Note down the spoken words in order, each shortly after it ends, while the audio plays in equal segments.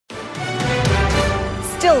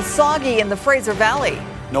Still soggy in the Fraser Valley.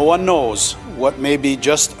 No one knows what may be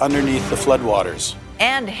just underneath the floodwaters.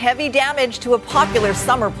 And heavy damage to a popular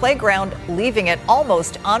summer playground, leaving it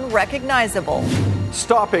almost unrecognizable.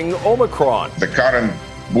 Stopping Omicron. The current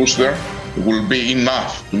booster will be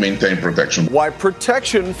enough to maintain protection. Why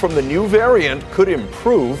protection from the new variant could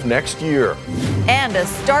improve next year. And a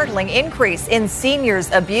startling increase in seniors'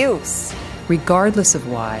 abuse. Regardless of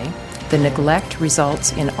why, the neglect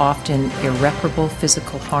results in often irreparable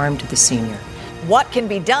physical harm to the senior. What can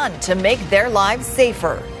be done to make their lives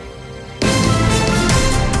safer?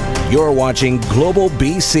 You're watching Global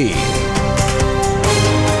BC.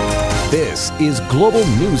 This is Global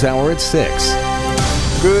News Hour at 6.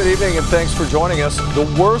 Good evening and thanks for joining us. The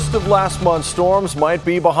worst of last month's storms might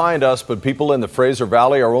be behind us, but people in the Fraser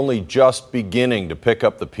Valley are only just beginning to pick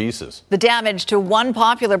up the pieces. The damage to one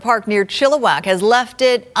popular park near Chilliwack has left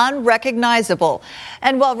it unrecognizable.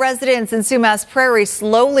 And while residents in Sumas Prairie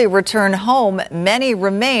slowly return home, many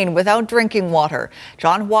remain without drinking water.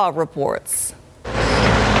 John Hua reports.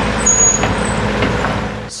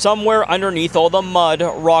 Somewhere underneath all the mud,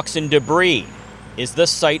 rocks, and debris is the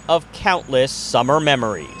site of countless summer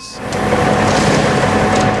memories.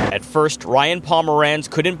 At first, Ryan Pomeranz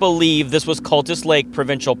couldn't believe this was Cultus Lake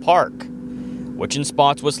Provincial Park, which in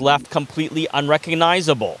spots was left completely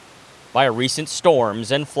unrecognizable by recent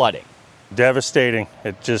storms and flooding. Devastating.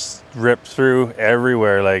 It just ripped through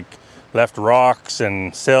everywhere, like left rocks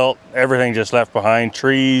and silt, everything just left behind,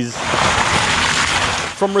 trees.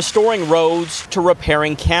 From restoring roads to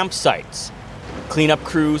repairing campsites, cleanup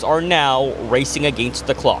crews are now racing against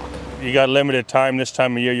the clock. You got limited time this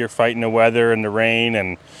time of year. You're fighting the weather and the rain,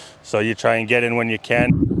 and so you try and get in when you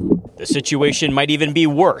can. The situation might even be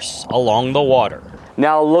worse along the water.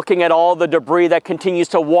 Now, looking at all the debris that continues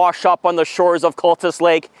to wash up on the shores of Cultus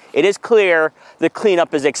Lake, it is clear the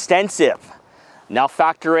cleanup is extensive. Now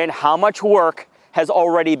factor in how much work has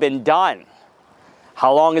already been done.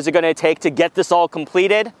 How long is it going to take to get this all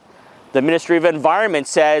completed? The Ministry of Environment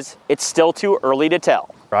says it's still too early to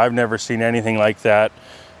tell. I've never seen anything like that,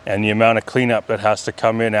 and the amount of cleanup that has to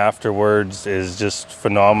come in afterwards is just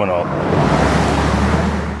phenomenal.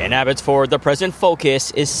 In Abbotsford, the present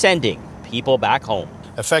focus is sending people back home.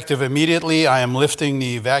 Effective immediately, I am lifting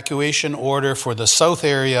the evacuation order for the south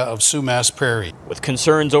area of Sumas Prairie. With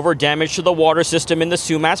concerns over damage to the water system in the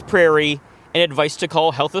Sumas Prairie and advice to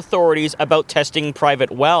call health authorities about testing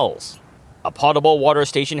private wells. A potable water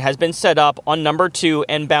station has been set up on number 2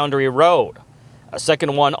 and Boundary Road. A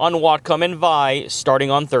second one on Whatcom and Vi starting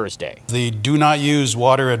on Thursday. The do not use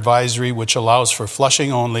water advisory, which allows for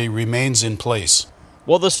flushing only, remains in place.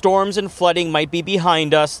 While the storms and flooding might be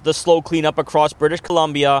behind us, the slow cleanup across British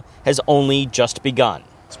Columbia has only just begun.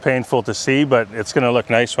 It's painful to see, but it's going to look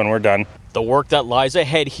nice when we're done. The work that lies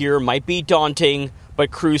ahead here might be daunting, but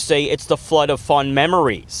crews say it's the flood of fond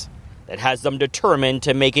memories that has them determined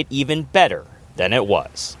to make it even better than it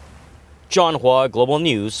was. John Hua, Global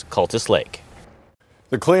News, Cultus Lake.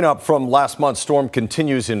 The cleanup from last month's storm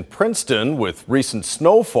continues in Princeton, with recent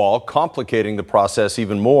snowfall complicating the process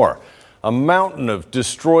even more. A mountain of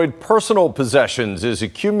destroyed personal possessions is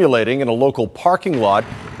accumulating in a local parking lot,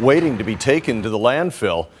 waiting to be taken to the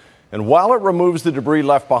landfill. And while it removes the debris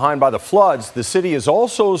left behind by the floods, the city is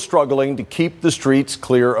also struggling to keep the streets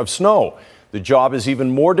clear of snow. The job is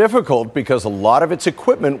even more difficult because a lot of its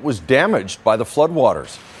equipment was damaged by the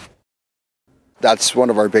floodwaters. That's one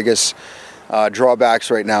of our biggest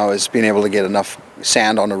drawbacks right now, is being able to get enough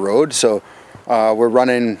sand on the road. So we're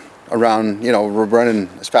running around, we're running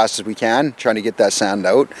as fast as we can, trying to get that sand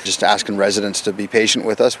out. Just asking residents to be patient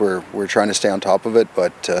with us. We're trying to stay on top of it,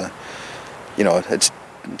 but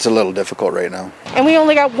it's a little difficult right now. And we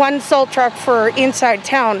only got one salt truck for inside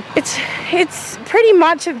town. It's pretty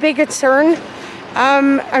much a big concern.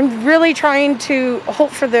 I'm really trying to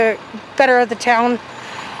hope for the better of the town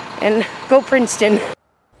and go Princeton.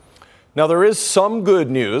 Now, there is some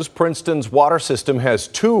good news. Princeton's water system has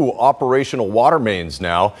 2 operational water mains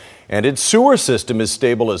now, and its sewer system is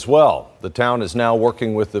stable as well. The town is now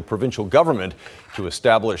working with the provincial government to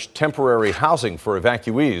establish temporary housing for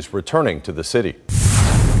evacuees returning to the city.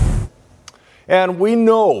 And we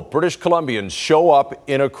know British Columbians show up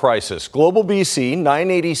in a crisis. Global BC,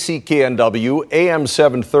 980 CKNW, AM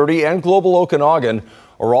 730, and Global Okanagan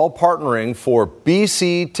are all partnering for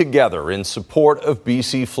BC Together in support of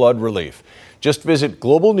BC flood relief. Just visit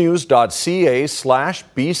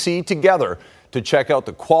globalnews.ca/BC Together to check out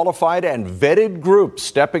the qualified and vetted groups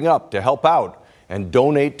stepping up to help out and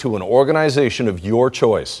donate to an organization of your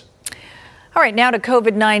choice. All right, now to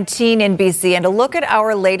COVID-19 in BC and a look at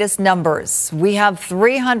our latest numbers. We have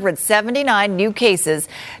 379 new cases,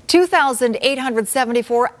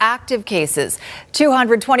 2,874 active cases,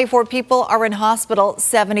 224 people are in hospital,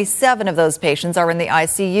 77 of those patients are in the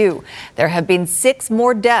ICU. There have been 6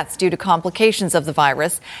 more deaths due to complications of the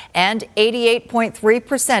virus, and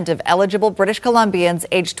 88.3% of eligible British Columbians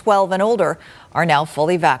aged 12 and older are now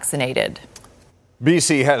fully vaccinated.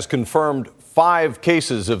 BC has confirmed 5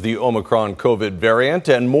 cases of the Omicron COVID variant,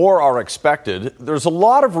 and more are expected. There's a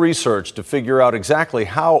lot of research to figure out exactly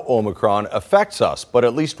how Omicron affects us, but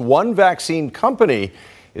at least one vaccine company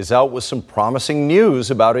is out with some promising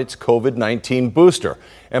news about its COVID-19 booster.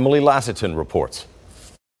 Emily Lassiter reports.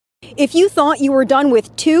 If you thought you were done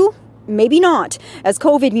with 2, maybe not. As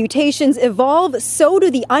COVID mutations evolve, so do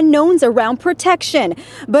the unknowns around protection.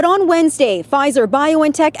 But on Wednesday,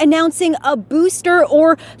 Pfizer-BioNTech announcing a booster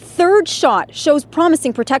or third shot shows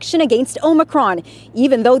promising protection against Omicron,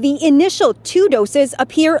 even though the initial 2 doses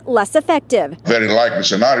appear less effective. Very likely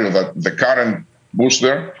scenario that the current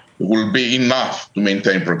booster will be enough to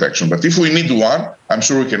maintain protection. But if we need one, I'm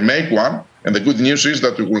sure we can make one. And the good news is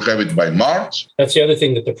that we will have it by March. That's the other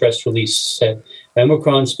thing that the press release said.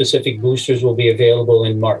 Omicron-specific boosters will be available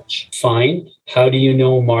in March. Fine. How do you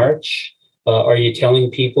know March? Are you telling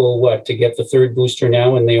people to get the 3rd booster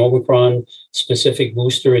now and the Omicron-specific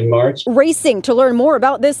booster in March? Racing to learn more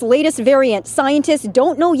about this latest variant. Scientists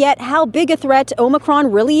don't know yet how big a threat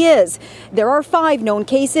Omicron really is. There are 5 known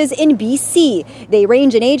cases in BC. They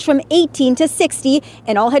range in age from 18 to 60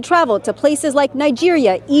 and all had traveled to places like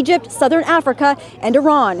Nigeria, Egypt, Southern Africa, and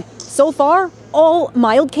Iran. So far, all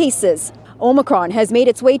mild cases. Omicron has made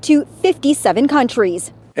its way to 57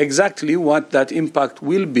 countries. Exactly what that impact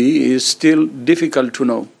will be is still difficult to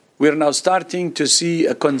know. We're now starting to see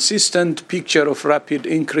a consistent picture of rapid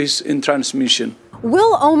increase in transmission.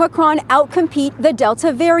 Will Omicron outcompete the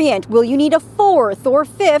Delta variant? Will you need a 4th or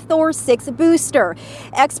 5th or 6th booster?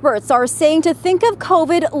 Experts are saying to think of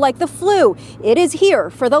COVID like the flu. It is here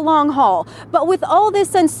for the long haul. But with all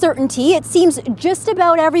this uncertainty, it seems just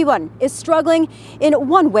about everyone is struggling in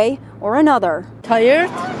one way or another. Tired,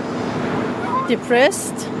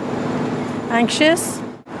 depressed, anxious.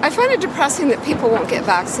 I find it depressing that people won't get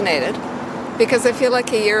vaccinated because I feel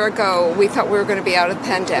like a year ago we thought we were going to be out of the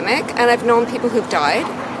pandemic, and I've known people who've died,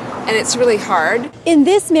 and it's really hard. In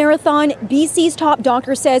this marathon, BC's top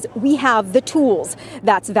doctor says we have the tools.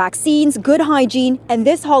 That's vaccines, good hygiene, and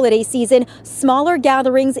this holiday season, smaller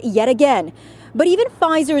gatherings yet again. But even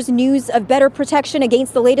Pfizer's news of better protection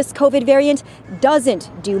against the latest COVID variant doesn't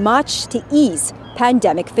do much to ease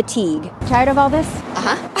pandemic fatigue. Tired of all this?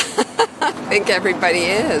 I think everybody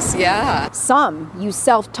is, yeah. Some use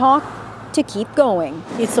self-talk to keep going.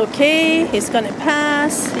 It's okay, it's gonna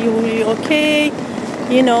pass, you will be okay.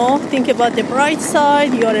 You know, think about the bright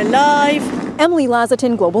side, you're alive. Emily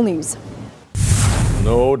Lassiter, Global News.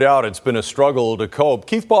 No doubt it's been a struggle to cope.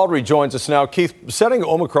 Keith Baldry joins us now. Keith, setting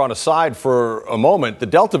Omicron aside for a moment, the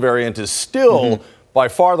Delta variant is still by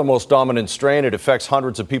far the most dominant strain. It affects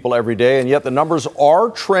hundreds of people every day, and yet the numbers are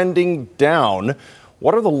trending down.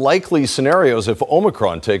 What are the likely scenarios if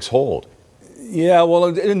Omicron takes hold? Yeah, well,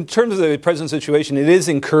 in terms of the present situation, it is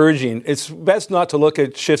encouraging. It's best not to look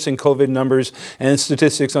at shifts in COVID numbers and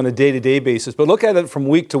statistics on a day-to-day basis, but look at it from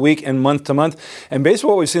week to week and month to month. And based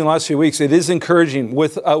on what we've seen in the last few weeks, it is encouraging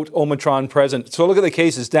without Omicron present. So look at the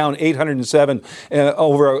cases, down 807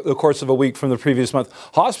 over the course of a week from the previous month.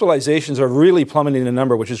 Hospitalizations are really plummeting in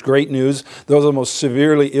number, which is great news. Those are the most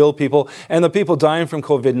severely ill people. And the people dying from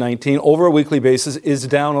COVID-19 over a weekly basis is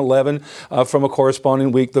down 11 from a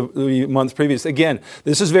corresponding week the month previous. Again,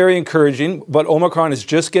 this is very encouraging, but Omicron is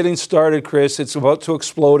just getting started, Chris. It's about to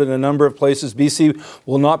explode in a number of places. BC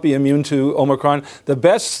will not be immune to Omicron. The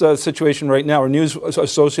best situation right now, or news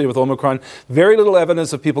associated with Omicron, very little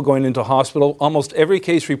evidence of people going into hospital. Almost every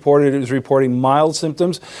case reported is reporting mild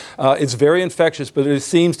symptoms. It's very infectious, but it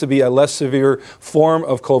seems to be a less severe form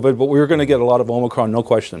of COVID, but we're going to get a lot of Omicron, no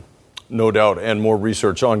question. No doubt, and more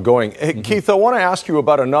research ongoing. Hey, Keith, I want to ask you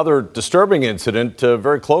about another disturbing incident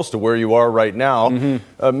very close to where you are right now.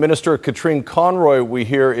 Minister Katrine Conroy, we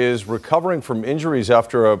hear, is recovering from injuries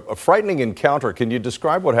after a frightening encounter. Can you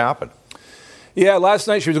describe what happened? Yeah, last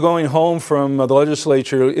night she was going home from the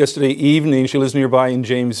legislature yesterday evening. She lives nearby in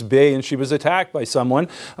James Bay, and she was attacked by someone.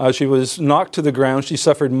 She was knocked to the ground. She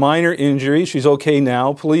suffered minor injuries. She's okay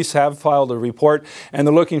now. Police have filed a report, and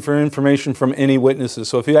they're looking for information from any witnesses.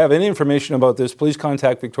 So if you have any information about this, please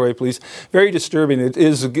contact Victoria Police. Very disturbing. It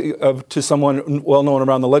is to someone well-known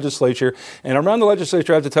around the legislature. And around the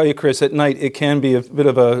legislature, I have to tell you, Chris, at night it can be a bit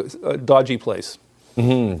of a dodgy place.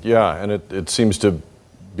 Yeah, and it seems to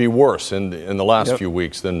be worse in the last few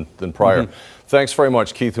weeks than prior. Thanks very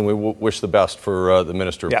much, Keith, and we wish the best for the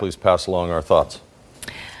minister. Please pass along our thoughts.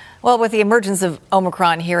 Well, with the emergence of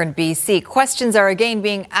Omicron here in BC, questions are again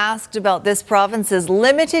being asked about this province's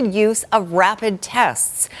limited use of rapid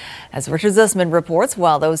tests. As Richard Zussman reports,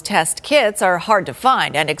 while those test kits are hard to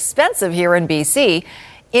find and expensive here in BC,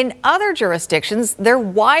 in other jurisdictions, they're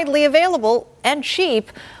widely available and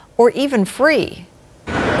cheap or even free.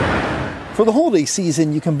 For the holiday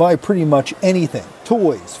season, you can buy pretty much anything.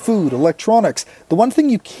 Toys, food, electronics. The one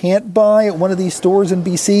thing you can't buy at one of these stores in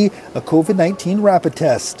BC, a COVID-19 rapid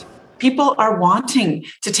test. People are wanting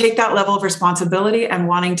to take that level of responsibility and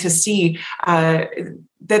wanting to see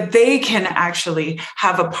that they can actually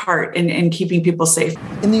have a part in keeping people safe.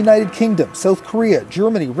 In the United Kingdom, South Korea,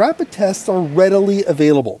 Germany, rapid tests are readily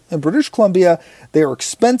available. In British Columbia, they are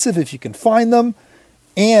expensive if you can find them,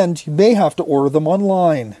 and you may have to order them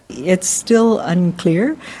online. It's still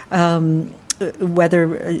unclear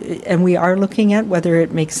whether, and we are looking at whether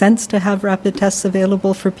it makes sense to have rapid tests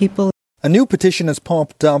available for people. A new petition has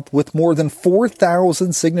popped up with more than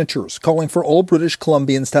 4,000 signatures calling for all British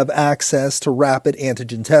Columbians to have access to rapid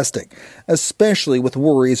antigen testing, especially with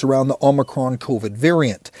worries around the Omicron COVID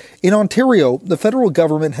variant. In Ontario, the federal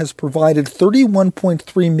government has provided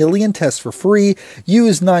 31.3 million tests for free,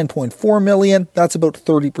 used 9.4 million, that's about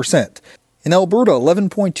 30%. In Alberta,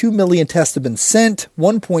 11.2 million tests have been sent,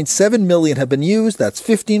 1.7 million have been used, that's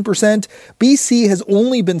 15%. BC has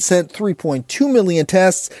only been sent 3.2 million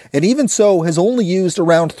tests, and even so has only used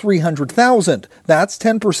around 300,000, that's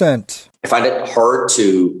 10%. I find it hard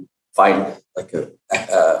to find like a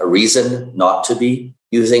reason not to be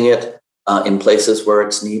using it in places where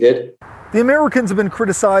it's needed. The Americans have been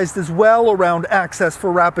criticized as well around access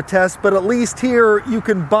for rapid tests, but at least here you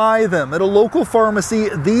can buy them at a local pharmacy.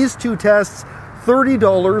 These two tests,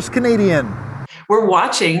 $30 Canadian. We're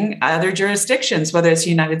watching other jurisdictions, whether it's the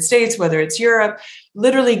United States, whether it's Europe,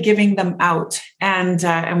 literally giving them out,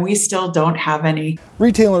 and we still don't have any.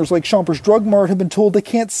 Retailers like Shoppers Drug Mart have been told they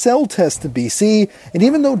can't sell tests in BC, and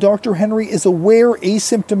even though Dr. Henry is aware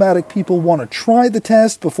asymptomatic people want to try the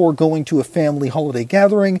test before going to a family holiday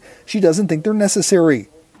gathering, she doesn't think they're necessary.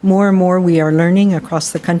 More and more we are learning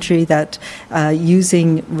across the country that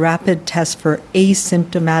using rapid tests for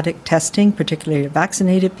asymptomatic testing, particularly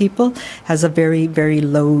vaccinated people, has a very, very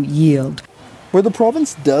low yield. Where the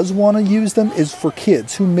province does want to use them is for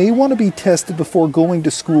kids who may want to be tested before going to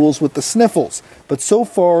schools with the sniffles. But so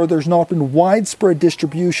far, there's not been widespread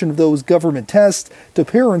distribution of those government tests to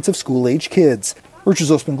parents of school-age kids. Richard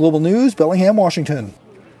Zussman, Global News, Bellingham, Washington.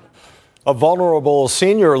 A vulnerable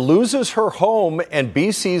senior loses her home, and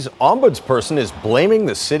BC's ombudsperson is blaming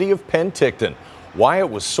the city of Penticton. Why it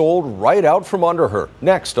was sold right out from under her.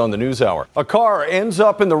 Next on the NewsHour. A car ends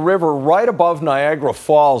up in the river right above Niagara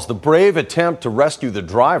Falls. The brave attempt to rescue the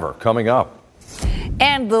driver coming up.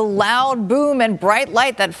 And the loud boom and bright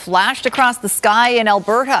light that flashed across the sky in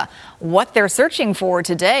Alberta. What they're searching for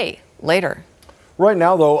today. Later. Right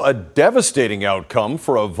now, though, a devastating outcome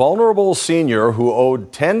for a vulnerable senior who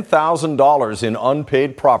owed $10,000 in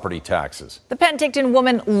unpaid property taxes. The Penticton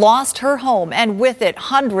woman lost her home and with it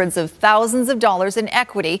hundreds of thousands of dollars in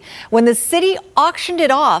equity when the city auctioned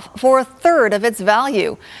it off for a third of its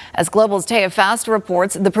value. As Global's Taya Fast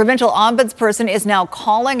reports, the provincial ombudsperson is now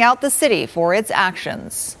calling out the city for its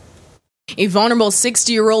actions. A vulnerable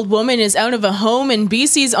 60-year-old woman is out of a home, and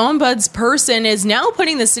BC's ombudsperson is now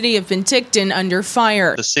putting the city of Penticton under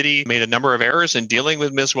fire. The city made a number of errors in dealing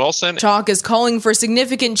with Ms. Wilson. Talk is calling for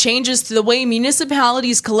significant changes to the way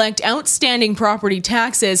municipalities collect outstanding property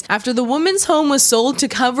taxes after the woman's home was sold to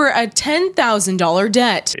cover a $10,000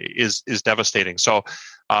 debt. Is devastating. So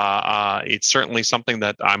it's certainly something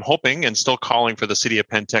that I'm hoping and still calling for the city of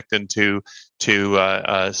Penticton to do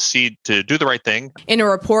the right thing. In a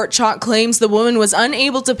report, Chalk claims the woman was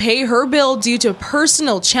unable to pay her bill due to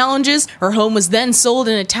personal challenges. Her home was then sold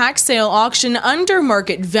in a tax sale auction under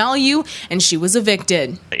market value, and she was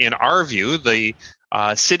evicted. In our view, the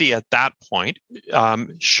city at that point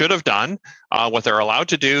should have done what they're allowed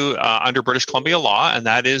to do under British Columbia law, and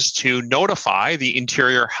that is to notify the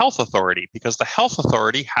Interior Health Authority, because the Health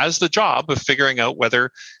Authority has the job of figuring out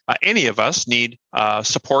whether any of us need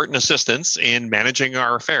support and assistance in managing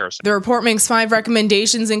our affairs. The report makes 5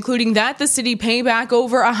 recommendations, including that the city pay back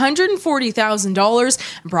over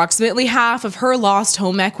 $140,000, approximately half of her lost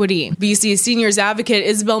home equity. BC Seniors Advocate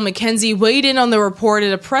Isabel McKenzie weighed in on the report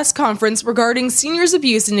at a press conference regarding seniors'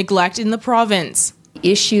 abuse and neglect in the province.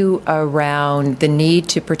 Issue around the need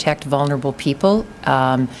to protect vulnerable people,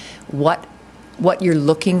 what what you're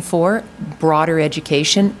looking for, broader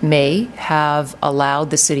education, may have allowed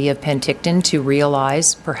the city of Penticton to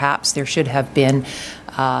realize perhaps there should have been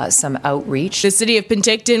some outreach. The city of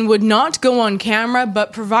Penticton would not go on camera,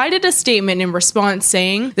 but provided a statement in response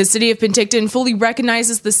saying the city of Penticton fully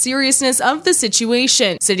recognizes the seriousness of the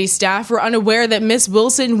situation. City staff were unaware that Miss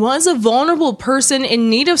Wilson was a vulnerable person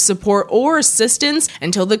in need of support or assistance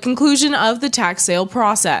until the conclusion of the tax sale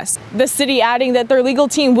process. The city adding that their legal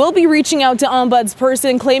team will be reaching out to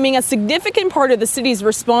ombudsperson, claiming a significant part of the city's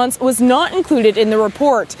response was not included in the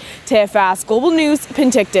report. TFS Global News,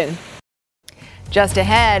 Penticton. Just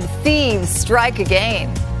ahead, thieves strike again.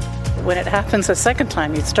 When it happens a second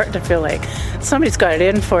time, you start to feel like somebody's got it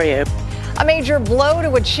in for you. A major blow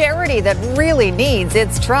to a charity that really needs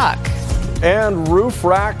its truck. And roof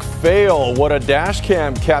rack fail. What a dash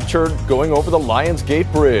cam captured going over the Lions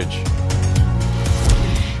Gate Bridge.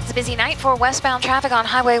 It's a busy night for westbound traffic on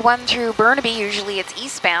Highway 1 through Burnaby. Usually it's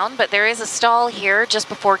eastbound, but there is a stall here just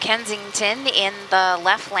before Kensington in the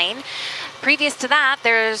left lane. Previous to that,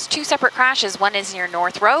 there's two separate crashes. One is near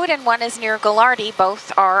North Road and one is near Gallardi.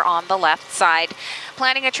 Both are on the left side.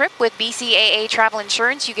 Planning a trip with BCAA Travel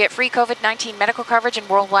Insurance, you get free COVID-19 medical coverage and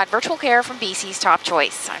worldwide virtual care from BC's Top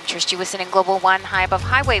Choice. I'm Trish Jewison in Global One, high above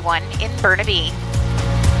Highway 1 in Burnaby.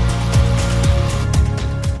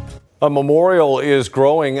 A memorial is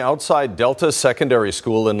growing outside Delta Secondary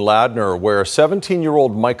School in Ladner, where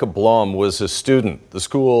 17-year-old Micah Blom was a student. The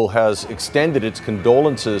school has extended its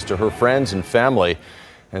condolences to her friends and family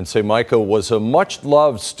and say Micah was a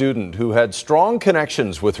much-loved student who had strong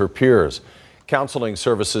connections with her peers. Counseling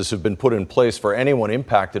services have been put in place for anyone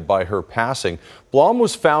impacted by her passing. Blom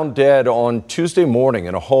was found dead on Tuesday morning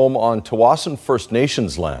in a home on Tawasin First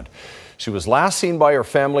Nations land. She was last seen by her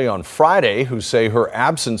family on Friday, who say her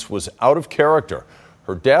absence was out of character.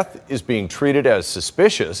 Her death is being treated as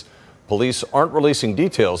suspicious. Police aren't releasing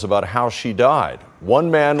details about how she died.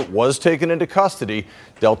 One man was taken into custody.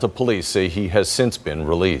 Delta police say he has since been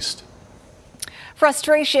released.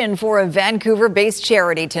 Frustration for a Vancouver-based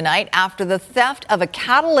charity tonight after the theft of a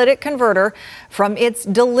catalytic converter from its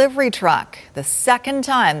delivery truck. The second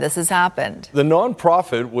time this has happened. The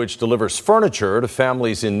nonprofit, which delivers furniture to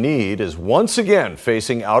families in need, is once again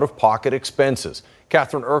facing out-of-pocket expenses.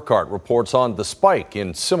 Catherine Urquhart reports on the spike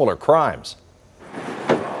in similar crimes.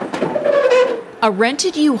 A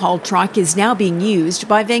rented U-Haul truck is now being used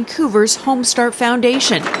by Vancouver's Homestart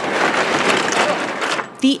Foundation.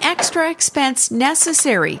 The extra expense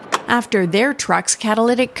necessary after their truck's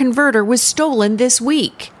catalytic converter was stolen this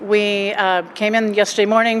week. We came in yesterday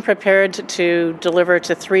morning prepared to deliver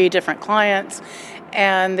to 3 different clients,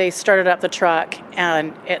 and they started up the truck,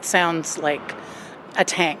 and it sounds like a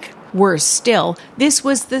tank. Worse still, this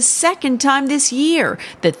was the second time this year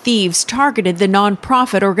that thieves targeted the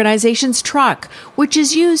nonprofit organization's truck, which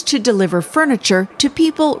is used to deliver furniture to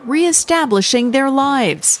people reestablishing their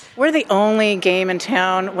lives. We're the only game in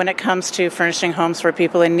town when it comes to furnishing homes for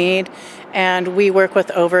people in need, and we work with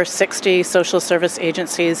over 60 social service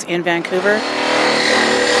agencies in Vancouver.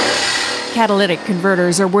 Catalytic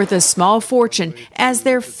converters are worth a small fortune as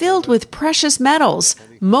they're filled with precious metals,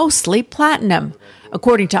 mostly platinum.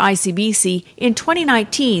 According to ICBC, in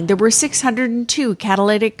 2019, there were 602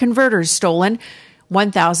 catalytic converters stolen,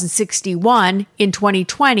 1,061 in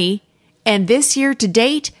 2020, and this year to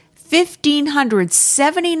date,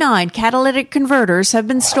 1,579 catalytic converters have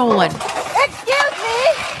been stolen. Excuse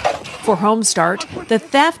me! For Homestart, the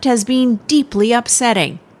theft has been deeply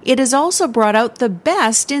upsetting. It has also brought out the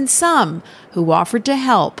best in some who offered to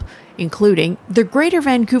help, including the Greater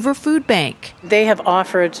Vancouver Food Bank. They have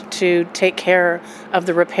offered to take care of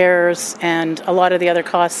the repairs and a lot of the other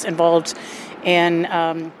costs involved in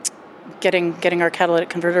getting our catalytic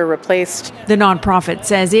converter replaced. The nonprofit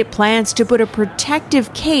says it plans to put a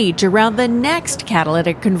protective cage around the next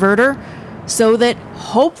catalytic converter so that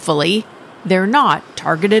hopefully they're not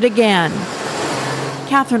targeted again.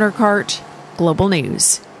 Catherine Urquhart, Global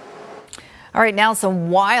News. All right, now some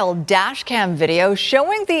wild dash cam video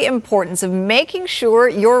showing the importance of making sure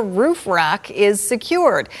your roof rack is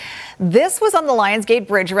secured. This was on the Lions Gate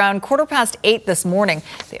Bridge around 8:15 this morning.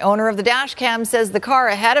 The owner of the dash cam says the car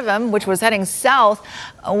ahead of him, which was heading south,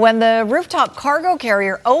 when the rooftop cargo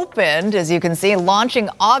carrier opened, as you can see, launching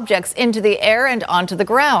objects into the air and onto the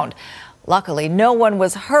ground. Luckily, no one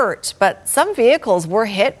was hurt, but some vehicles were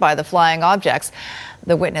hit by the flying objects.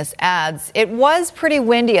 The witness adds, it was pretty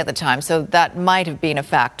windy at the time, so that might have been a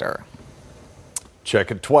factor. Check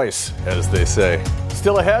it twice, as they say.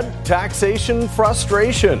 Still ahead, taxation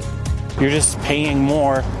frustration. You're just paying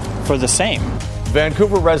more for the same.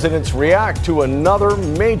 Vancouver residents react to another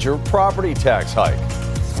major property tax hike.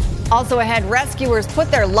 Also ahead, rescuers put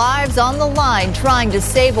their lives on the line trying to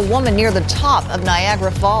save a woman near the top of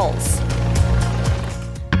Niagara Falls.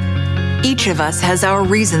 Each of us has our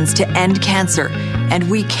reasons to end cancer, and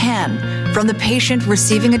we can. From the patient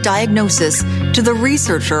receiving a diagnosis to the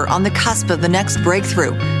researcher on the cusp of the next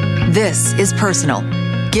breakthrough. This is personal.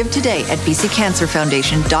 Give today at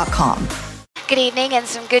bccancerfoundation.com. Good evening, and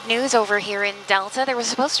some good news over here in Delta. There was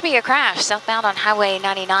supposed to be a crash southbound on Highway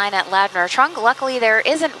 99 at Ladner Trunk. Luckily, there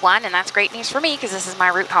isn't one, and that's great news for me because this is my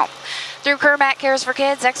route home. Through Kermac Cares for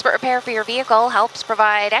Kids, expert repair for your vehicle helps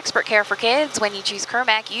provide expert care for kids. When you choose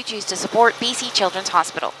Kermac, you choose to support BC Children's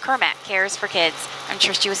Hospital. Kermac Cares for Kids. I'm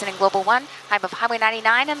Trish Jewison in Global One, high of Highway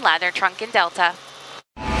 99 and Ladner Trunk in Delta.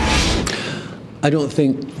 I don't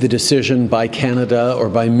think the decision by Canada or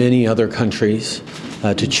by many other countries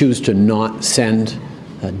to choose to not send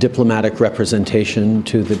diplomatic representation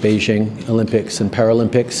to the Beijing Olympics and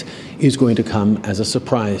Paralympics is going to come as a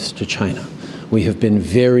surprise to China. We have been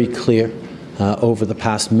very clear over the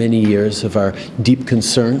past many years of our deep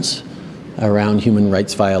concerns around human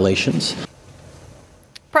rights violations.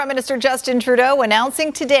 Prime Minister Justin Trudeau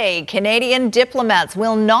announcing today Canadian diplomats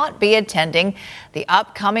will not be attending the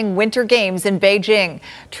upcoming Winter Games in Beijing.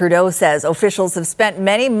 Trudeau says officials have spent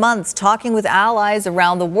many months talking with allies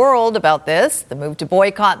around the world about this. The move to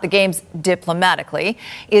boycott the Games diplomatically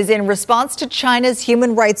is in response to China's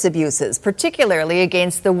human rights abuses, particularly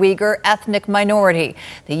against the Uyghur ethnic minority.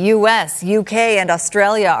 The U.S., U.K. and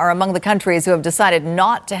Australia are among the countries who have decided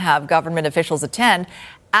not to have government officials attend.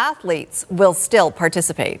 Athletes will still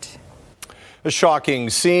participate. A shocking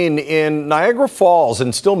scene in Niagara Falls,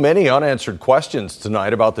 and still many unanswered questions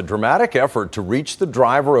tonight about the dramatic effort to reach the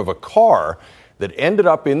driver of a car that ended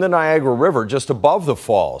up in the Niagara River just above the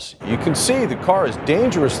falls. You can see the car is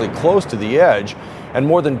dangerously close to the edge and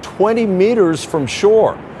more than 20 meters from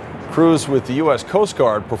shore. Crews with the U.S. Coast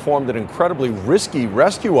Guard performed an incredibly risky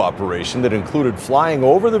rescue operation that included flying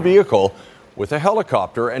over the vehicle with a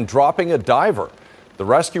helicopter and dropping a diver. The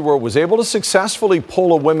rescuer was able to successfully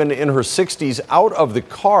pull a woman in her 60s out of the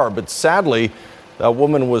car, but sadly, that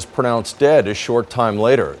woman was pronounced dead a short time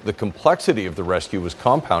later. The complexity of the rescue was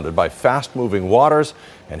compounded by fast-moving waters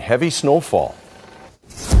and heavy snowfall.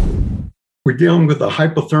 We're dealing with a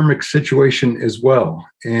hypothermic situation as well.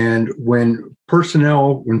 And when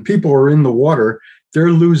people are in the water, they're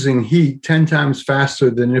losing heat 10 times faster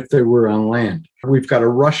than if they were on land. We've got a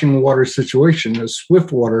rushing water situation, a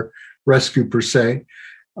swift water rescue per se.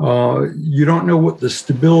 You don't know what the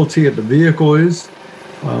stability of the vehicle is.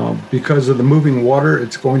 Because of the moving water,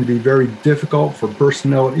 it's going to be very difficult for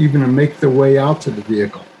personnel even to make their way out to the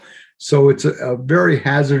vehicle. So it's a very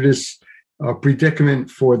hazardous predicament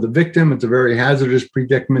for the victim. It's a very hazardous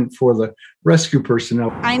predicament for the rescue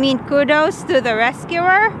personnel. I mean, kudos to the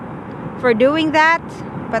rescuer for doing that.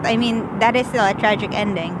 But I mean, that is still a tragic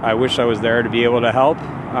ending. I wish I was there to be able to help,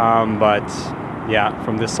 but yeah,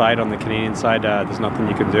 from this side, on the Canadian side, there's nothing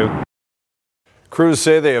you can do. Crews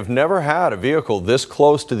say they have never had a vehicle this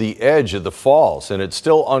close to the edge of the falls, and it's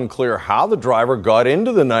still unclear how the driver got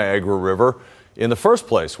into the Niagara River in the first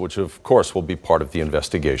place, which of course will be part of the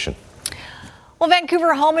investigation. Well,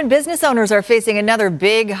 Vancouver home and business owners are facing another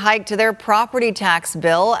big hike to their property tax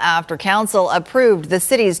bill after council approved the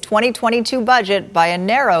city's 2022 budget by a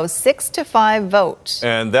narrow 6-5 vote.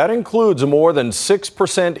 And that includes a more than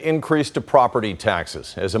 6% increase to property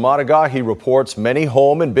taxes. As Ahmad Agahi reports, many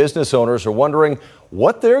home and business owners are wondering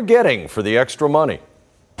what they're getting for the extra money.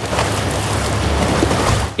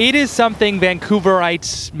 It is something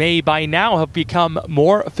Vancouverites may by now have become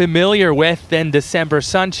more familiar with than December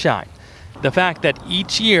sunshine. The fact that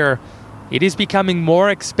each year it is becoming more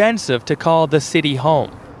expensive to call the city home.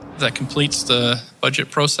 That completes the budget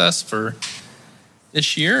process for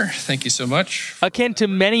this year. Thank you so much. Akin to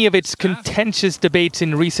many of its contentious debates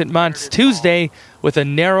in recent months, Tuesday, with a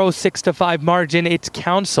narrow 6-5 margin, its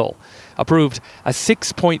council approved a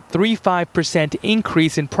 6.35%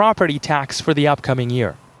 increase in property tax for the upcoming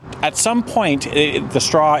year. At some point, the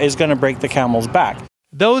straw is going to break the camel's back.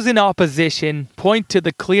 Those in opposition point to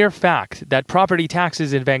the clear fact that property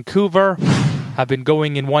taxes in Vancouver have been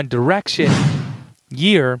going in one direction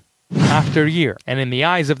year after year. And in the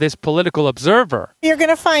eyes of this political observer, you're going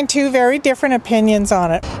to find two very different opinions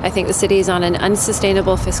on it. I think the city is on an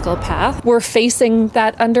unsustainable fiscal path. We're facing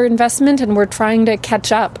that underinvestment and we're trying to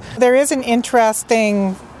catch up. There is an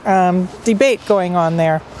interesting debate going on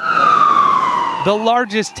there. The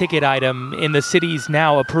largest ticket item in the city's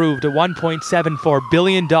now approved $1.74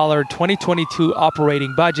 billion 2022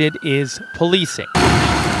 operating budget is policing.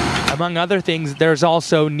 Among other things, there's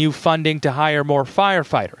also new funding to hire more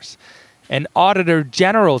firefighters, an auditor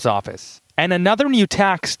general's office, and another new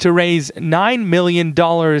tax to raise $9 million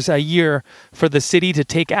a year for the city to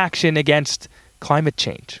take action against climate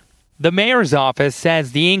change. The mayor's office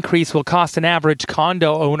says the increase will cost an average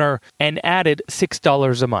condo owner an added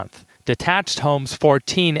 $6 a month. Detached homes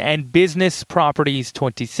 $14 and business properties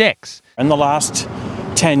 $26. In the last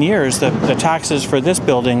 10 years, the taxes for this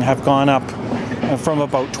building have gone up from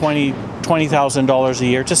about $20,000 a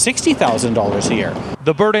year to $60,000 a year.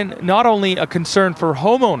 The burden not only a concern for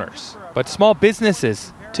homeowners, but small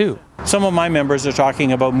businesses too. Some of my members are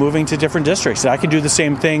talking about moving to different districts. I can do the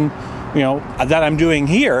same thing, that I'm doing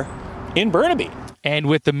here in Burnaby. And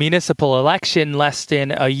with the municipal election less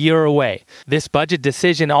than a year away, this budget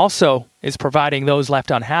decision also is providing those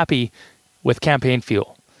left unhappy with campaign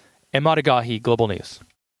fuel. Emad Agahi, Global News.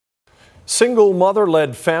 Single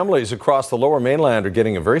mother-led families across the Lower Mainland are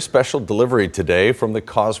getting a very special delivery today from the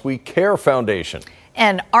Cause We Care Foundation.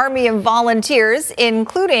 An army of volunteers,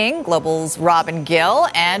 including Global's Robin Gill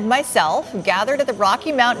and myself, gathered at the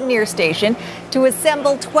Rocky Mountaineer Station to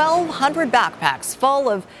assemble 1,200 backpacks full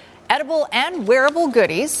of edible and wearable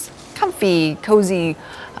goodies, comfy, cozy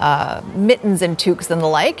mittens and toques and the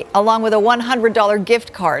like, along with a $100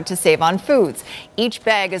 gift card to save on foods. Each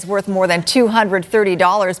bag is worth more than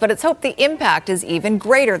 $230, but it's hoped the impact is even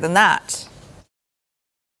greater than that.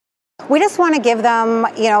 We just want to give them,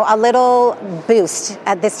 a little boost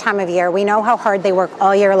at this time of year. We know how hard they work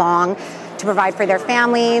all year long to provide for their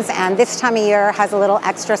families, and this time of year has a little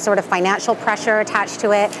extra sort of financial pressure attached to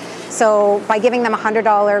it. So by giving them a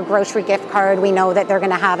 $100 grocery gift card, we know that they're going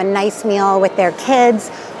to have a nice meal with their kids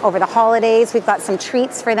over the holidays. We've got some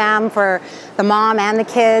treats for them, for the mom and the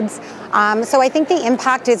kids. So I think the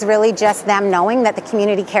impact is really just them knowing that the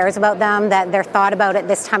community cares about them, that they're thought about at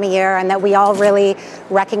this time of year, and that we all really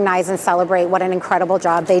recognize and celebrate what an incredible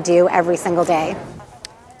job they do every single day.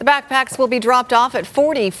 The backpacks will be dropped off at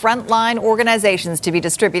 40 frontline organizations to be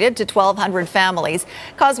distributed to 1,200 families.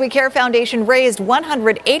 Cause We Care Foundation raised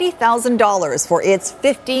 $180,000 for its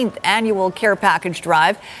 15th annual Care Package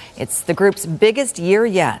Drive. It's the group's biggest year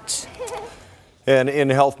yet. And in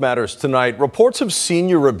Health Matters tonight, reports of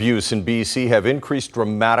senior abuse in BC have increased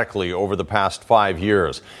dramatically over the past 5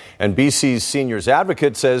 years. And BC's Seniors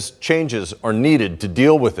Advocate says changes are needed to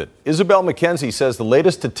deal with it. Isabel McKenzie says the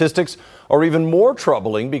latest statistics are even more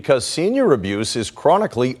troubling because senior abuse is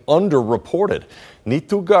chronically underreported.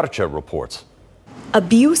 Neetu Garcha reports.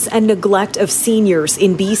 Abuse and neglect of seniors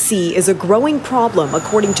in BC is a growing problem,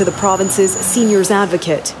 according to the province's Seniors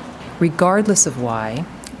Advocate. Regardless of why,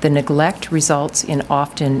 the neglect results in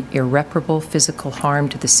often irreparable physical harm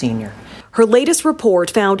to the senior. Her latest report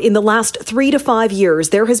found in the last 3 to 5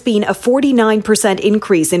 years, there has been a 49%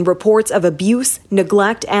 increase in reports of abuse,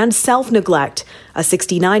 neglect, and self-neglect, a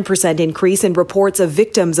 69% increase in reports of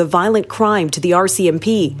victims of violent crime to the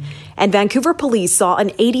RCMP. And Vancouver police saw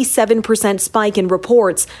an 87% spike in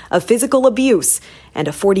reports of physical abuse and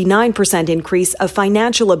a 49% increase of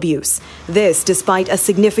financial abuse. This despite a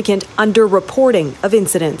significant underreporting of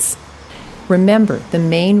incidents. Remember, the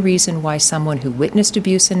main reason why someone who witnessed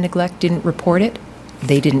abuse and neglect didn't report it,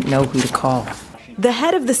 they didn't know who to call. The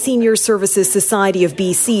head of the Senior Services Society of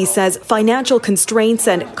BC says financial constraints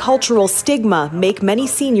and cultural stigma make many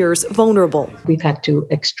seniors vulnerable. We've had to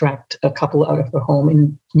extract a couple out of the home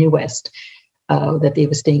in New West that they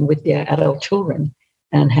were staying with their adult children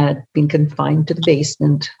and had been confined to the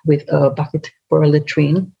basement with a bucket for a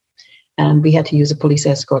latrine. And we had to use a police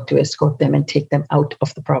escort to escort them and take them out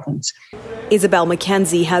of the province. Isabel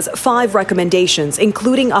McKenzie has 5 recommendations,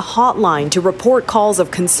 including a hotline to report calls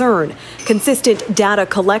of concern, consistent data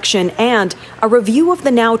collection, and a review of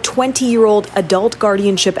the now 20-year-old Adult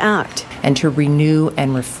Guardianship Act. And to renew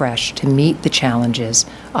and refresh to meet the challenges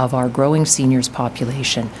of our growing seniors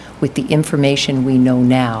population with the information we know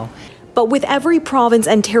now. But with every province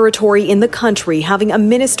and territory in the country having a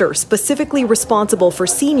minister specifically responsible for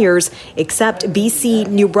seniors, except BC,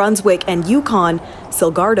 New Brunswick, and Yukon,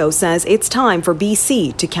 Silgardo says it's time for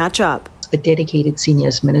BC to catch up. A dedicated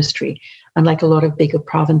seniors ministry. Unlike a lot of bigger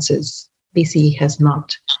provinces, BC has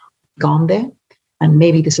not gone there, and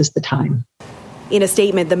maybe this is the time. In a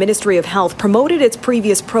statement, the Ministry of Health promoted its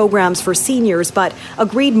previous programs for seniors, but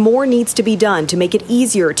agreed more needs to be done to make it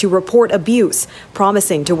easier to report abuse,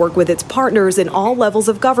 promising to work with its partners in all levels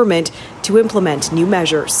of government to implement new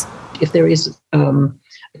measures. If there is a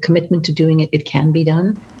commitment to doing it, it can be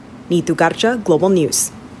done. Neetu Garcha, Global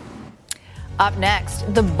News. Up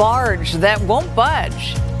next, the barge that won't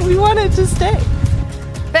budge. We want it to stay.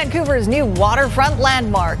 Vancouver's new waterfront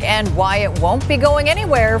landmark and why it won't be going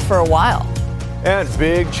anywhere for a while. And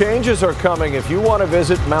big changes are coming if you want to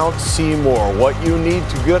visit Mount Seymour. What you need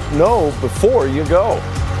to know before you go.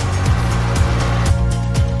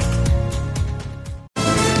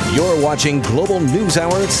 You're watching Global News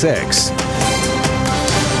Hour at 6.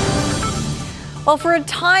 Well, for a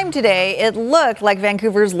time today, it looked like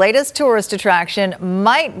Vancouver's latest tourist attraction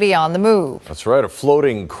might be on the move. That's right. A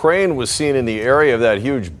floating crane was seen in the area of that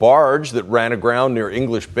huge barge that ran aground near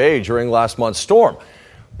English Bay during last month's storm.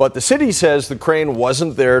 But the city says the crane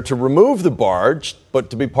wasn't there to remove the barge, but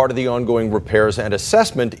to be part of the ongoing repairs and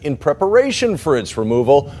assessment in preparation for its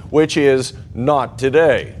removal, which is not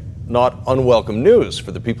today. Not unwelcome news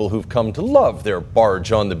for the people who've come to love their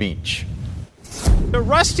barge on the beach. A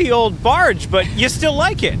rusty old barge, but you still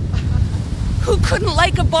like it. Who couldn't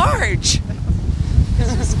like a barge?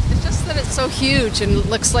 It's just that it's so huge and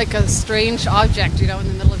looks like a strange object, in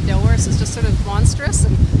the middle of nowhere. So it's just sort of monstrous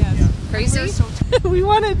and crazy. We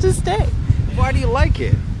want it to stay. Why do you like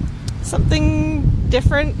it? Something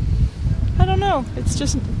different. I don't know. It's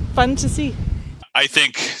just fun to see. I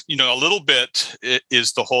think, a little bit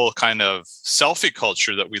is the whole kind of selfie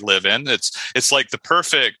culture that we live in. It's like the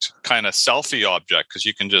perfect kind of selfie object because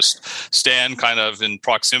you can just stand kind of in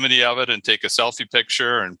proximity of it and take a selfie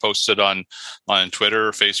picture and post it on Twitter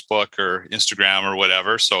or Facebook or Instagram or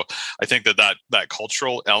whatever. So I think that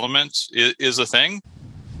cultural element is a thing.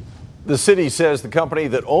 The city says the company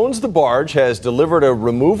that owns the barge has delivered a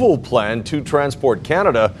removal plan to Transport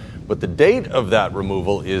Canada, but the date of that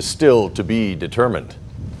removal is still to be determined.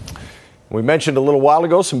 We mentioned a little while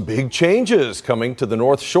ago some big changes coming to the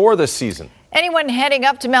North Shore this season. Anyone heading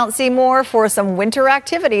up to Mount Seymour for some winter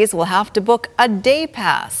activities will have to book a day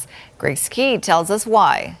pass. Grace Key tells us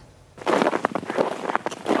why.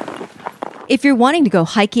 If you're wanting to go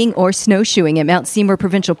hiking or snowshoeing at Mount Seymour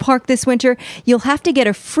Provincial Park this winter, you'll have to get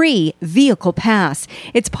a free vehicle pass.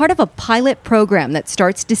 It's part of a pilot program that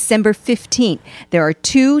starts December 15th. There are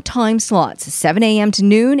 2 time slots, 7 a.m. to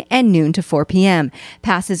noon and noon to 4 p.m.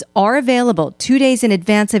 Passes are available 2 days in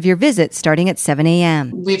advance of your visit, starting at 7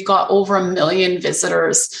 a.m. We've got over 1 million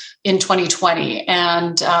visitors in 2020,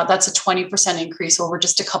 and that's a 20% increase over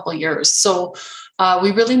just a couple of years. So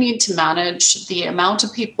we really need to manage the amount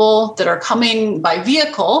of people that are coming by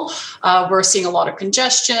vehicle. We're seeing a lot of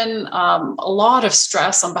congestion, a lot of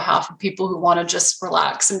stress on behalf of people who want to just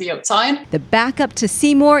relax and be outside. The backup to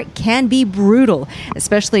Seymour can be brutal,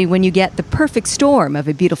 especially when you get the perfect storm of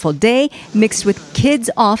a beautiful day mixed with kids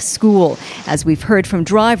off school, as we've heard from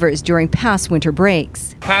drivers during past winter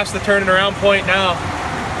breaks. Past the turning around point now.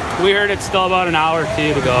 We heard it's still about an hour or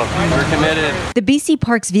 2 to go. We're committed. The BC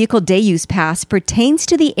Parks Vehicle Day Use Pass pertains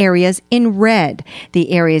to the areas in red.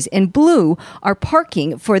 The areas in blue are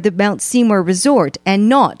parking for the Mount Seymour Resort and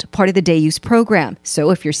not part of the day use program.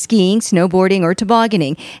 So if you're skiing, snowboarding, or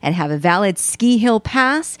tobogganing and have a valid ski hill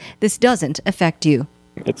pass, this doesn't affect you.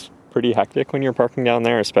 It's pretty hectic when you're parking down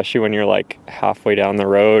there, especially when you're like halfway down the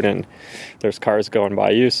road and there's cars going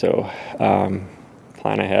by you. So,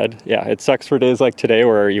 plan ahead. Yeah, it sucks for days like today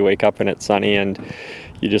where you wake up and it's sunny and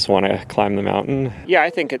you just want to climb the mountain. Yeah, I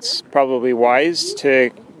think it's probably wise to,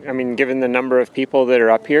 given the number of people that are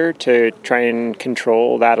up here, to try and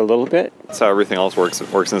control that a little bit. That's how everything else works.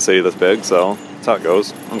 It works in a city this big, so that's how it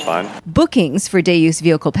goes. I'm fine. Bookings for day use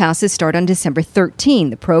vehicle passes start on December 13.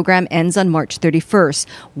 The program ends on March 31st.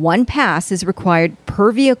 1 pass is required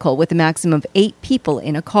per vehicle with a maximum of 8 people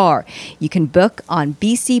in a car. You can book on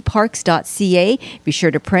bcparks.ca. Be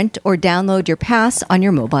sure to print or download your pass on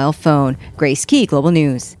your mobile phone. Grace Key, Global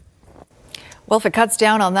News. Well, if it cuts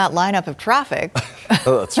down on that lineup of traffic.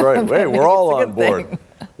 That's right. Hey, we're all on board. Thing.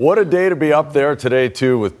 What a day to be up there today,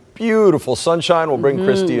 too, with beautiful sunshine. We'll bring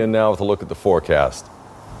Christy in now with a look at the forecast.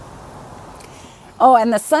 Oh,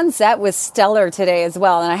 and the sunset was stellar today as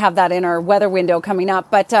well. And I have that in our weather window coming up.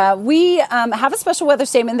 But we have a special weather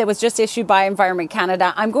statement that was just issued by Environment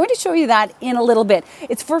Canada. I'm going to show you that in a little bit.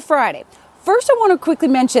 It's for Friday. First, I want to quickly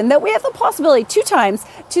mention that we have the possibility 2 times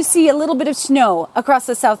to see a little bit of snow across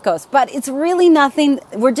the south coast, but it's really nothing.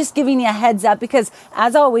 We're just giving you a heads up because,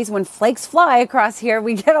 as always, when flakes fly across here,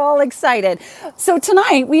 we get all excited. So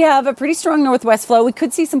tonight, we have a pretty strong northwest flow. We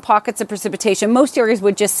could see some pockets of precipitation. Most areas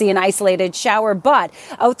would just see an isolated shower, but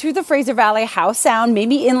out through the Fraser Valley, Howe Sound,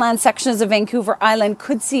 maybe inland sections of Vancouver Island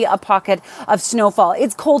could see a pocket of snowfall.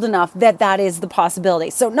 It's cold enough that is the possibility.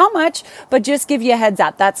 So not much, but just give you a heads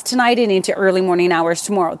up. That's tonight and into early morning hours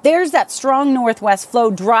tomorrow. There's that strong northwest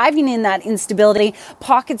flow driving in that instability,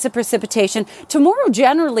 pockets of precipitation. Tomorrow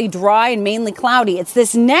generally dry and mainly cloudy. It's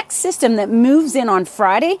this next system that moves in on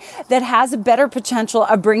Friday that has a better potential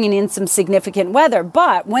of bringing in some significant weather.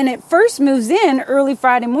 But when it first moves in early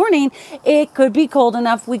Friday morning, it could be cold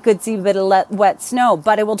enough we could see a bit of wet snow,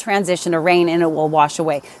 but it will transition to rain and it will wash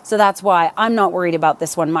away. So that's why I'm not worried about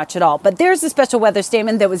this one much at all. But there's a special weather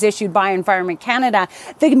statement that was issued by Environment Canada.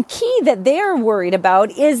 The key that what they're worried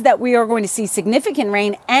about is that we are going to see significant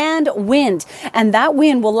rain and wind, and that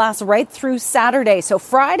wind will last right through Saturday. So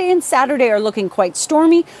Friday and Saturday are looking quite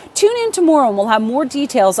stormy. Tune in tomorrow and we'll have more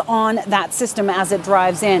details on that system as it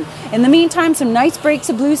drives in. In the meantime, some nice breaks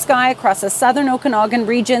of blue sky across the southern Okanagan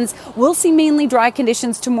regions. We'll see mainly dry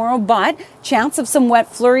conditions tomorrow, but chance of some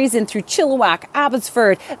wet flurries in through Chilliwack,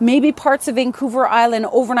 Abbotsford, maybe parts of Vancouver Island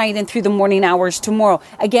overnight and through the morning hours tomorrow.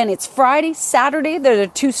 Again, it's Friday, Saturday. There are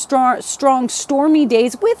two strong stormy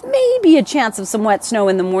days with maybe a chance of some wet snow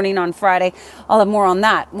in the morning on Friday. I'll have more on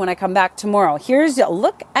that when I come back tomorrow. Here's a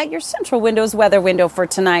look at your Central Windows weather window for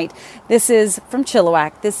tonight. This is from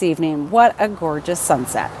Chilliwack this evening. What a gorgeous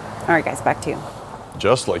sunset. All right, guys, back to you.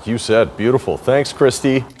 Just like you said, beautiful. Thanks,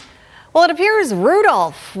 Christy. Well, it appears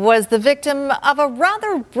Rudolph was the victim of a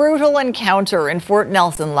rather brutal encounter in Fort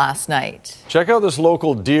Nelson last night. Check out this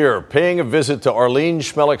local deer paying a visit to Arlene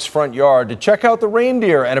Schmelick's front yard to check out the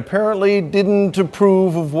reindeer and apparently didn't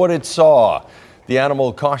approve of what it saw. The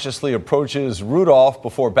animal cautiously approaches Rudolph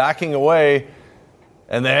before backing away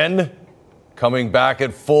and then coming back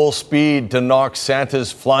at full speed to knock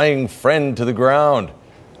Santa's flying friend to the ground.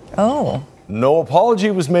 Oh. No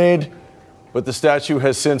apology was made, but the statue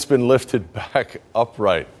has since been lifted back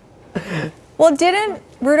upright. Well, didn't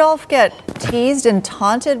Rudolph get teased and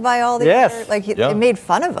taunted by all these? Yes. They made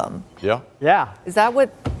fun of him. Yeah. Yeah. Is that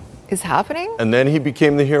what is happening? And then he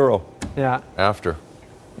became the hero. Yeah. After.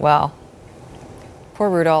 Wow. Poor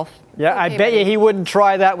Rudolph. Yeah, I bet you he wouldn't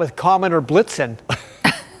try that with Comet or Blitzen.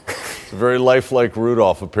 It's a very lifelike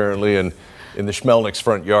Rudolph, apparently, in the Schmelnick's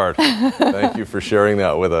front yard. Thank you for sharing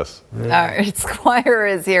that with us. All right, Squire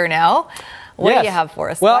is here now. What do you have for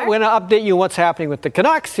us, Well, Squire? we're going to update you on what's happening with the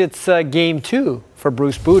Canucks. It's game 2 for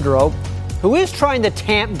Bruce Boudreau, who is trying to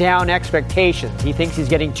tamp down expectations. He thinks he's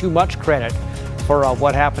getting too much credit for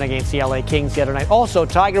what happened against the LA Kings the other night. Also,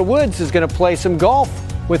 Tiger Woods is going to play some golf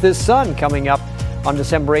with his son coming up on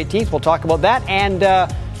December 18th. We'll talk about that.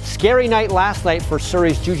 And scary night last night for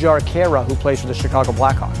Surrey's Jujhar Khaira, who plays for the Chicago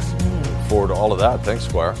Blackhawks. Look forward to all of that. Thanks,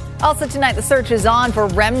 Squire. Also tonight, the search is on for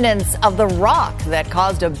remnants of the rock that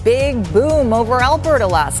caused a big boom over Alberta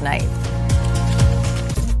last night.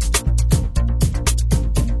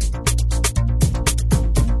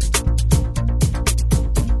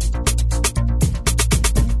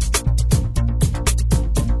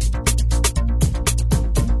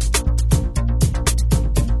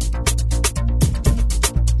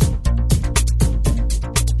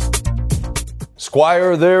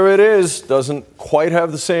 Squire, there it is. Doesn't quite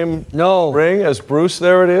have the same ring as Bruce,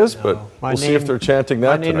 there it is, but we'll see if they're chanting that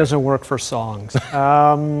My name tonight. doesn't work for songs.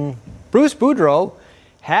 Bruce Boudreau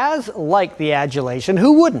has liked the adulation.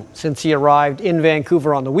 Who wouldn't, since he arrived in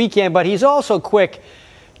Vancouver on the weekend? But he's also quick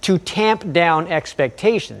to tamp down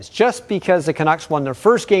expectations. Just because the Canucks won their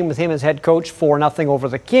first game with him as head coach 4-0 over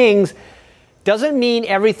the Kings doesn't mean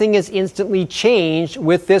everything is instantly changed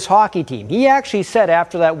with this hockey team. He actually said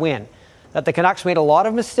after that win that the Canucks made a lot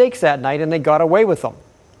of mistakes that night and they got away with them.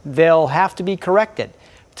 They'll have to be corrected.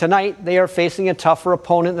 Tonight, they are facing a tougher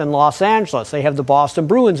opponent than Los Angeles. They have the Boston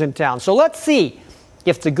Bruins in town. So let's see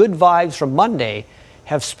if the good vibes from Monday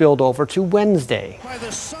have spilled over to Wednesday.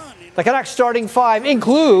 The Canucks starting 5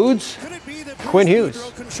 includes Quinn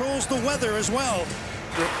Hughes. Controls the weather as well.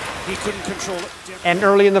 He couldn't control it. And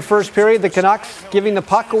early in the first period, the Canucks giving the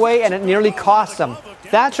puck away, and it nearly cost them.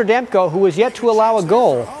 Thatcher Demko, who was yet to allow a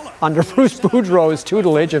goal under Bruce Boudreau's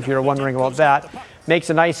tutelage, if you're wondering about that,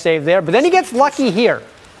 makes a nice save there. But then he gets lucky here.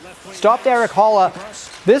 Stopped Eric Holla.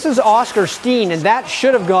 This is Oscar Steen, and that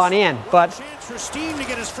should have gone in. But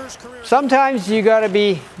sometimes you got to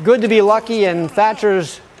be good to be lucky, and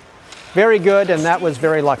Thatcher's very good, and that was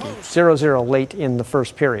very lucky. 0-0 late in the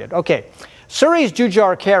first period. Okay, Surrey's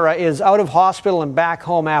Jujhar Khaira is out of hospital and back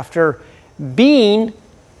home after being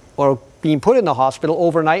put in the hospital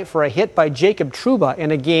overnight for a hit by Jacob Trouba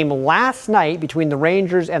in a game last night between the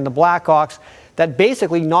Rangers and the Blackhawks that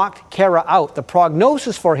basically knocked Khaira out. The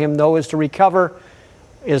prognosis for him, though, is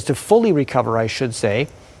to fully recover, I should say.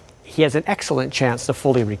 He has an excellent chance to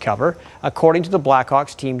fully recover, according to the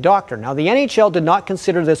Blackhawks team doctor. Now, the NHL did not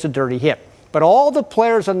consider this a dirty hit, but all the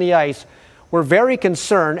players on the ice were very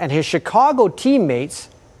concerned, and his Chicago teammates,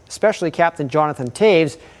 especially Captain Jonathan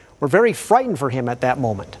Toews, were very frightened for him at that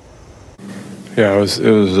moment. Yeah, it was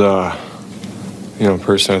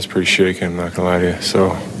personally, I was pretty shaken, I'm not gonna lie to you.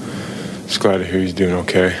 So, just glad to hear he's doing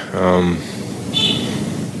okay.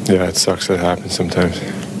 Yeah, it sucks that happens sometimes.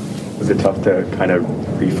 Was it tough to kind of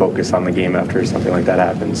refocus on the game after something like that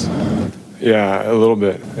happens? Yeah, a little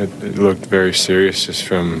bit. It looked very serious just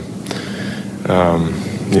from,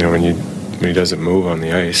 when he doesn't move on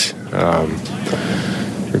the ice.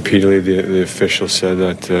 repeatedly the official said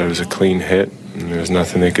that it was a clean hit and there was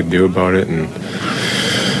nothing they could do about it. And,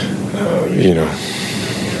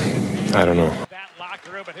 I don't know.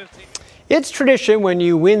 It's tradition when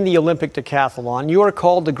you win the Olympic decathlon, you are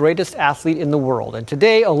called the greatest athlete in the world. And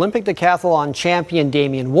today, Olympic decathlon champion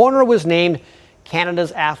Damian Warner was named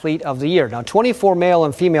Canada's Athlete of the Year. Now, 24 male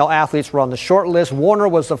and female athletes were on the short list. Warner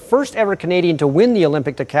was the first ever Canadian to win the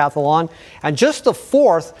Olympic decathlon and just the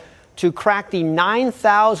fourth to crack the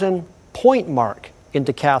 9,000 point mark in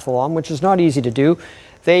decathlon, which is not easy to do.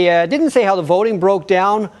 They didn't say how the voting broke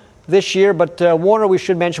down this year, but Warner, we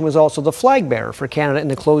should mention, was also the flag bearer for Canada in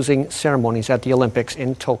the closing ceremonies at the Olympics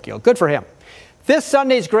in Tokyo. Good for him. This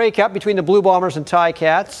Sunday's Grey Cup between the Blue Bombers and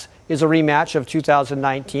Ticats is a rematch of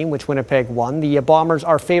 2019, which Winnipeg won. The Bombers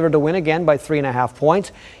are favored to win again by 3.5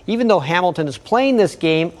 points, even though Hamilton is playing this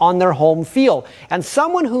game on their home field. And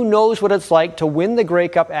someone who knows what it's like to win the Grey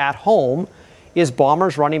Cup at home is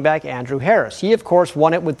Bombers running back Andrew Harris. He, of course,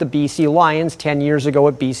 won it with the BC Lions 10 years ago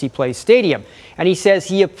at BC Place Stadium. And he says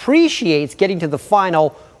he appreciates getting to the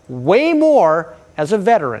final way more as a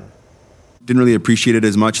veteran. Didn't really appreciate it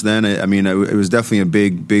as much then. I mean, it was definitely a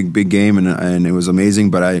big game, and it was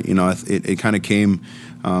amazing. But it kind of came.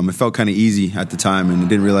 It felt kind of easy at the time, and I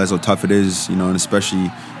didn't realize how tough it is. And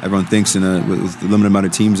especially everyone thinks with the limited amount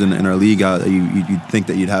of teams in our league, you'd think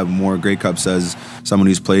that you'd have more Grey Cups as someone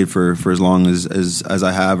who's played for as long as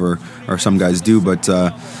I have, or some guys do. But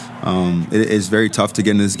it is very tough to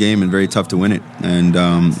get in this game and very tough to win it. And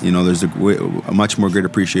there's a much more great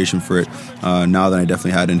appreciation for it now than I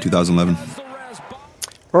definitely had in 2011.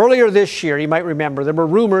 Earlier this year, you might remember, there were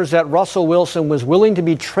rumors that Russell Wilson was willing to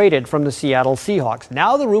be traded from the Seattle Seahawks.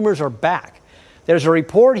 Now the rumors are back. There's a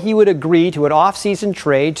report he would agree to an off-season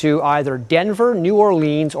trade to either Denver, New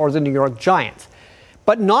Orleans, or the New York Giants.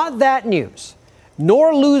 But not that news.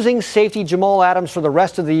 Nor losing safety Jamal Adams for the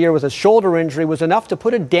rest of the year with a shoulder injury was enough to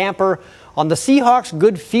put a damper on the Seahawks'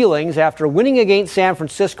 good feelings after winning against San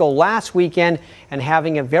Francisco last weekend and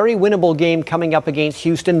having a very winnable game coming up against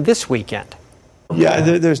Houston this weekend. Yeah,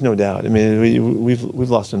 there's no doubt. I mean, we've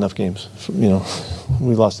lost enough games.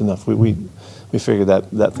 We lost enough. We figured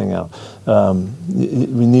that thing out.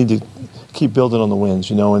 We need to keep building on the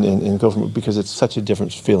wins, and go from it, because it's such a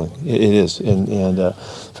different feeling. It is, and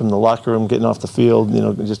from the locker room, getting off the field,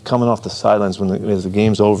 just coming off the sidelines as the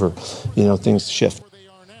game's over, things shift.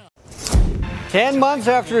 10 months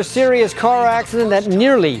after a serious car accident that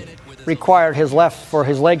nearly required his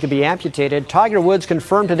leg to be amputated, Tiger Woods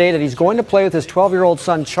confirmed today that he's going to play with his 12-year-old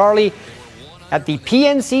son Charlie at the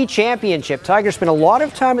PNC Championship. Tiger spent a lot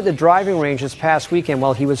of time at the driving range this past weekend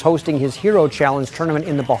while he was hosting his Hero Challenge tournament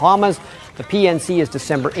in the Bahamas. The PNC is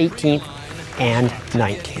December 18th and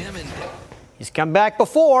 19th. He's come back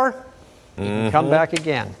before. He can come back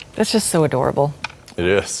again. That's just so adorable. It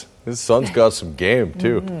is. His son's got some game,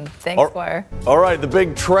 too. Thanks, Squire. All right, the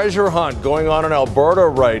big treasure hunt going on in Alberta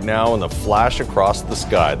right now, and the flash across the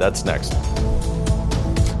sky. That's next.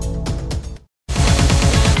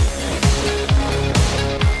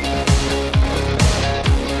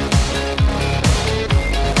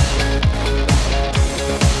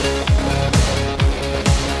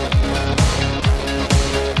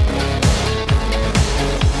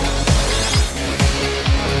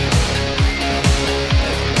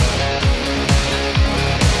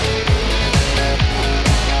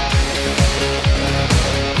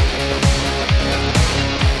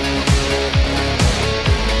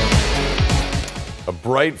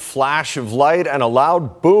 Bright flash of light and a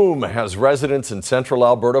loud boom has residents in central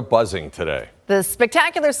Alberta buzzing today. The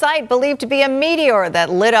spectacular sight, believed to be a meteor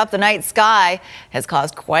that lit up the night sky, has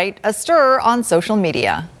caused quite a stir on social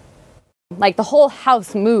media. Like the whole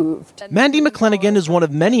house moved. Mandy McClenaghan is one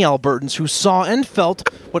of many Albertans who saw and felt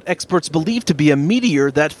what experts believe to be a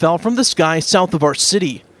meteor that fell from the sky south of our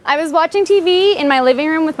city. I was watching TV in my living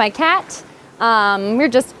room with my cat. We were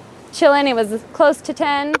just chilling. It was close to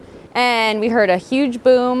 10. And we heard a huge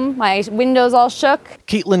boom. My windows all shook.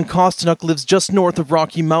 Caitlin Kostenuk lives just north of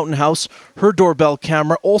Rocky Mountain House. Her doorbell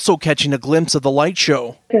camera also catching a glimpse of the light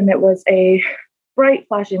show. And it was a bright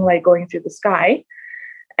flashing light going through the sky.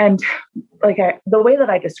 And the way that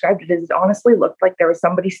I described it is it honestly looked like there was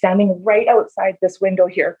somebody standing right outside this window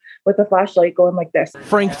here with a flashlight going like this.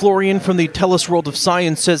 Frank Florian from the TELUS World of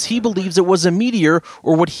Science says he believes it was a meteor,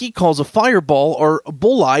 or what he calls a fireball or a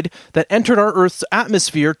bolide, that entered our Earth's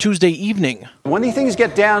atmosphere Tuesday evening. When these things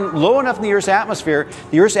get down low enough in the Earth's atmosphere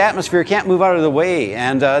can't move out of the way.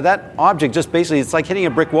 And that object just basically, it's like hitting a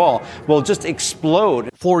brick wall, will just explode.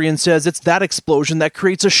 Florian says it's that explosion that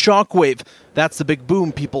creates a shockwave. That's the big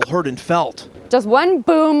boom people heard and felt. Just one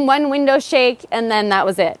boom, one window shake, and then that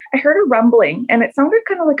was it. I heard a rumbling, and it sounded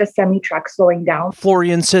kind of like a semi-truck slowing down.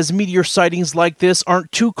 Florian says meteor sightings like this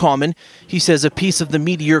aren't too common. He says a piece of the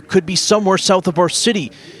meteor could be somewhere south of our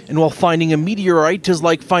city. And while finding a meteorite is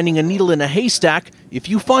like finding a needle in a haystack, if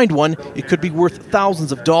you find one, it could be worth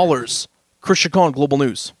thousands of dollars. Chris Chacon, Global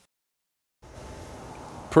News.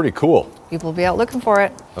 Pretty cool. People will be out looking for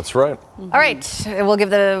it. That's right. All right. We'll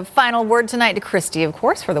give the final word tonight to Christy, of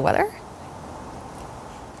course, for the weather.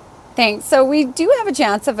 Thanks. So we do have a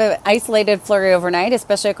chance of an isolated flurry overnight,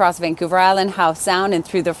 especially across Vancouver Island, Howe Sound, and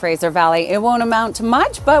through the Fraser Valley. It won't amount to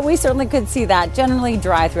much, but we certainly could see that. Generally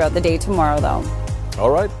dry throughout the day tomorrow, though.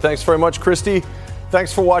 All right. Thanks very much, Christy.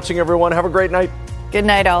 Thanks for watching, everyone. Have a great night. Good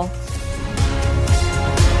night, all.